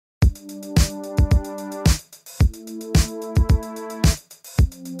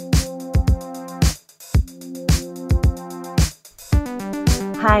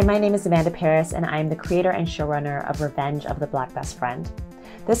Hi, my name is Amanda Parris, and I'm the creator and showrunner of Revenge of the Black Best Friend.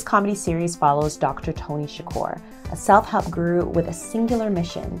 This comedy series follows Dr. Toni Shakur, a self-help guru with a singular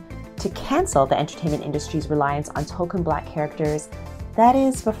mission: to cancel the entertainment industry's reliance on token Black characters, that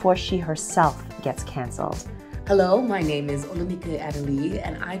is, before she herself gets canceled. Hello, my name is Olunike Adeliyi,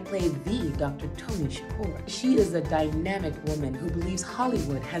 and I play the Dr. Toni Shakur. She is a dynamic woman who believes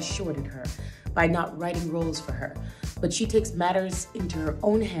Hollywood has shorted her by not writing roles for her, but she takes matters into her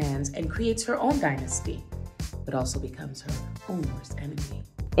own hands and creates her own dynasty, but also becomes her own worst enemy.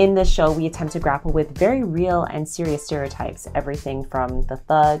 In this show, we attempt to grapple with very real and serious stereotypes, everything from the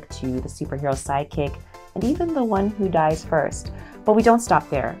thug to the superhero sidekick, and even the one who dies first. But we don't stop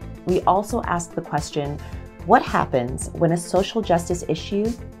there. We also ask the question, what happens when a social justice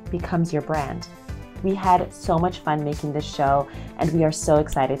issue becomes your brand? We had so much fun making this show, and we are so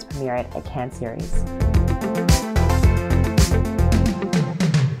excited to premiere it at CANNESERIES.